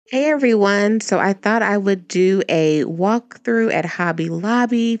Hey everyone, so I thought I would do a walkthrough at Hobby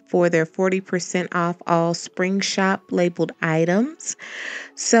Lobby for their 40% off all spring shop labeled items.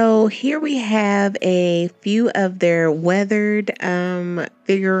 So here we have a few of their weathered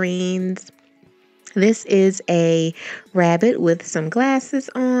figurines. This is a rabbit with some glasses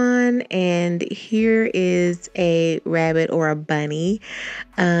on, and here is a rabbit or a bunny.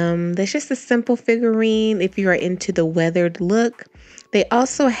 That's just a simple figurine if you are into the weathered look. They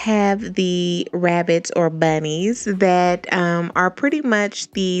also have the rabbits or bunnies that are pretty much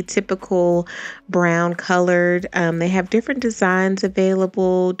the typical brown colored. They have different designs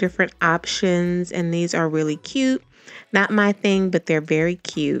available, different options, and these are really cute. Not my thing, but they're very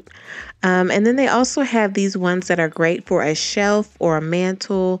cute. And then they also have these ones that are great for a shelf or a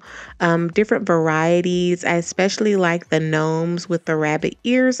mantle, different varieties. I especially like the gnomes with the rabbit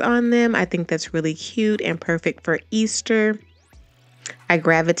ears on them. I think that's really cute and perfect for Easter. I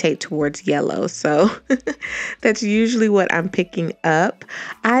gravitate towards yellow, so that's usually what I'm picking up.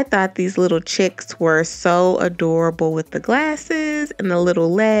 I thought these little chicks were so adorable with the glasses and the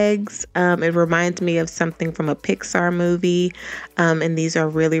little legs. It reminds me of something from a Pixar movie, and these are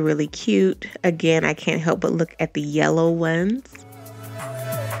really, really cute. Again, I can't help but look at the yellow ones.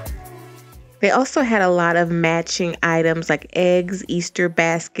 They also had a lot of matching items like eggs, Easter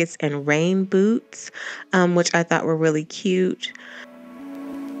baskets, and rain boots, which I thought were really cute.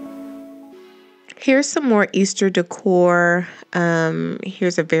 Here's some more Easter decor.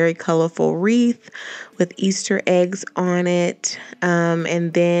 Here's a very colorful wreath with Easter eggs on it.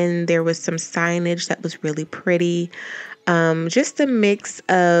 And then there was some signage that was really pretty. Just a mix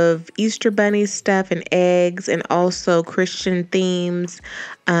of Easter bunny stuff and eggs, and also Christian themes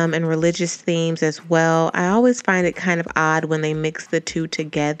and religious themes as well. I always find it kind of odd when they mix the two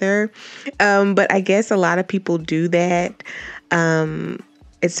together, but I guess a lot of people do that.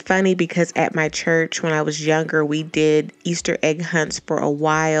 It's funny because at my church when I was younger, we did Easter egg hunts for a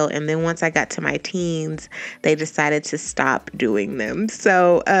while. And then once I got to my teens, they decided to stop doing them.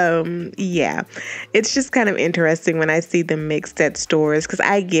 So, yeah, it's just kind of interesting when I see them mixed at stores because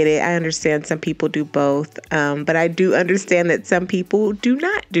I get it. I understand some people do both. But I do understand that some people do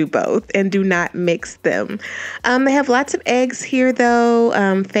not do both and do not mix them. They have lots of eggs here,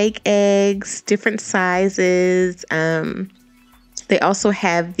 though, fake eggs, different sizes. They also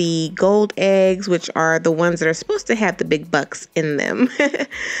have the gold eggs, which are the ones that are supposed to have the big bucks in them.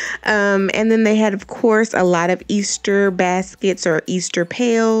 And then they had, of course, a lot of Easter baskets or Easter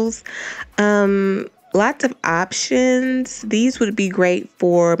pails. Lots of options. These would be great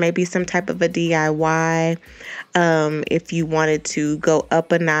for maybe some type of a DIY. If you wanted to go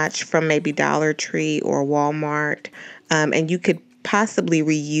up a notch from maybe Dollar Tree or Walmart. And you could possibly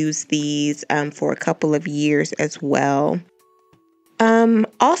reuse these for a couple of years as well.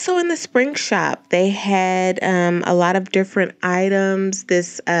 Also in the spring shop, they had a lot of different items.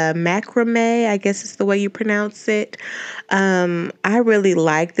 This macrame, I guess is the way you pronounce it. I really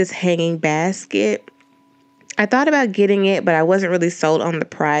like this hanging basket. I thought about getting it, but I wasn't really sold on the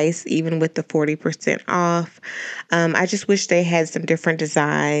price, even with the 40% off. I just wish they had some different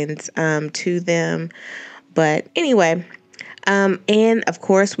designs to them. But anyway, and of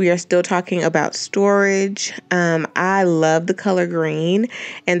course, we are still talking about storage. I love the color green.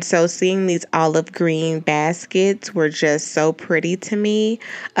 And so seeing these olive green baskets were just so pretty to me.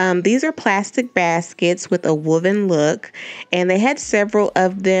 These are plastic baskets with a woven look, and they had several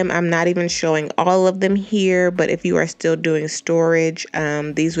of them. I'm not even showing all of them here, but if you are still doing storage,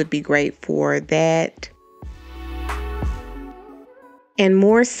 these would be great for that. And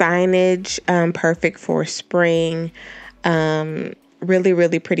more signage, perfect for spring. Really,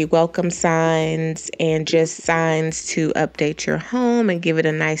 really pretty welcome signs and just signs to update your home and give it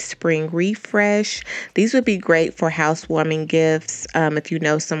a nice spring refresh. These would be great for housewarming gifts if you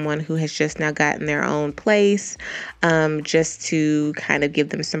know someone who has just now gotten their own place, just to kind of give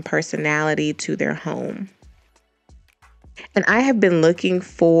them some personality to their home. And I have been looking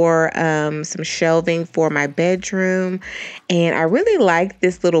for some shelving for my bedroom. And I really like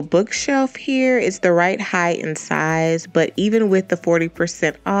this little bookshelf here. It's the right height and size. But even with the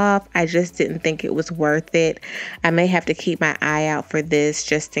 40% off, I just didn't think it was worth it. I may have to keep my eye out for this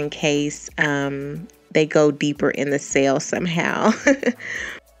just in case they go deeper in the sale somehow.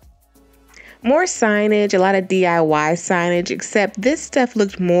 More signage, a lot of DIY signage, except this stuff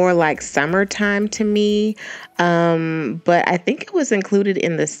looked more like summertime to me. But I think it was included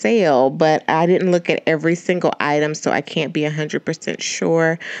in the sale, but I didn't look at every single item, so I can't be 100%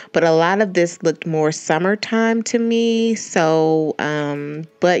 sure. But a lot of this looked more summertime to me. So,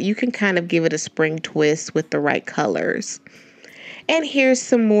 but you can kind of give it a spring twist with the right colors. And here's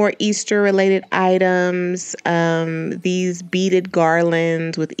some more Easter related items. These beaded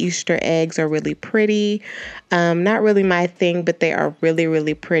garlands with Easter eggs are really pretty. Not really my thing, but they are really,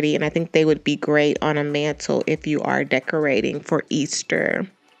 really pretty. And I think they would be great on a mantle if you are decorating for Easter.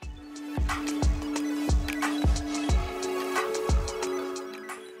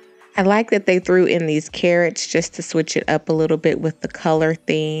 I like that they threw in these carrots just to switch it up a little bit with the color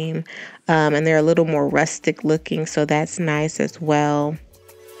theme. And they're a little more rustic looking, so that's nice as well.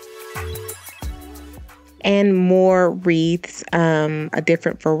 And more wreaths, a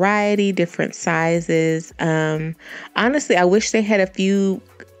different variety, different sizes. Honestly, I wish they had a few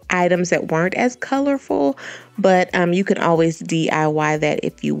items that weren't as colorful, but you can always DIY that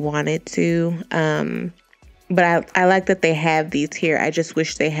if you wanted to. But I like that they have these here. I just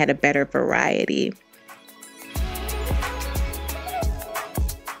wish they had a better variety.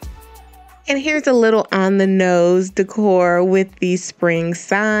 And here's a little on the nose decor with the spring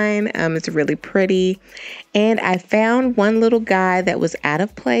sign. It's really pretty. And I found one little guy that was out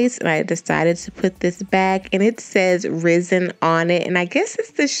of place, and I decided to put this back, and it says risen on it. And I guess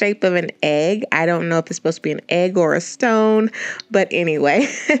it's the shape of an egg. I don't know if it's supposed to be an egg or a stone, but anyway.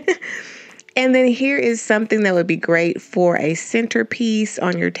 And then here is something that would be great for a centerpiece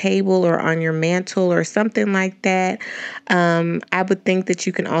on your table or on your mantle or something like that. I would think that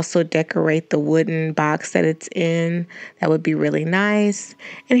you can also decorate the wooden box that it's in. That would be really nice.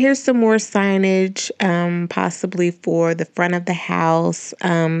 And here's some more signage, possibly for the front of the house.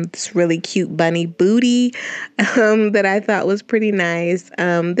 This really cute bunny booty that I thought was pretty nice.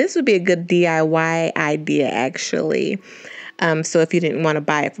 This would be a good DIY idea, actually. So if you didn't want to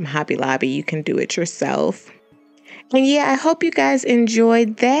buy it from Hobby Lobby, you can do it yourself. And yeah, I hope you guys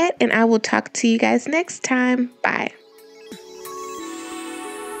enjoyed that, and I will talk to you guys next time. Bye.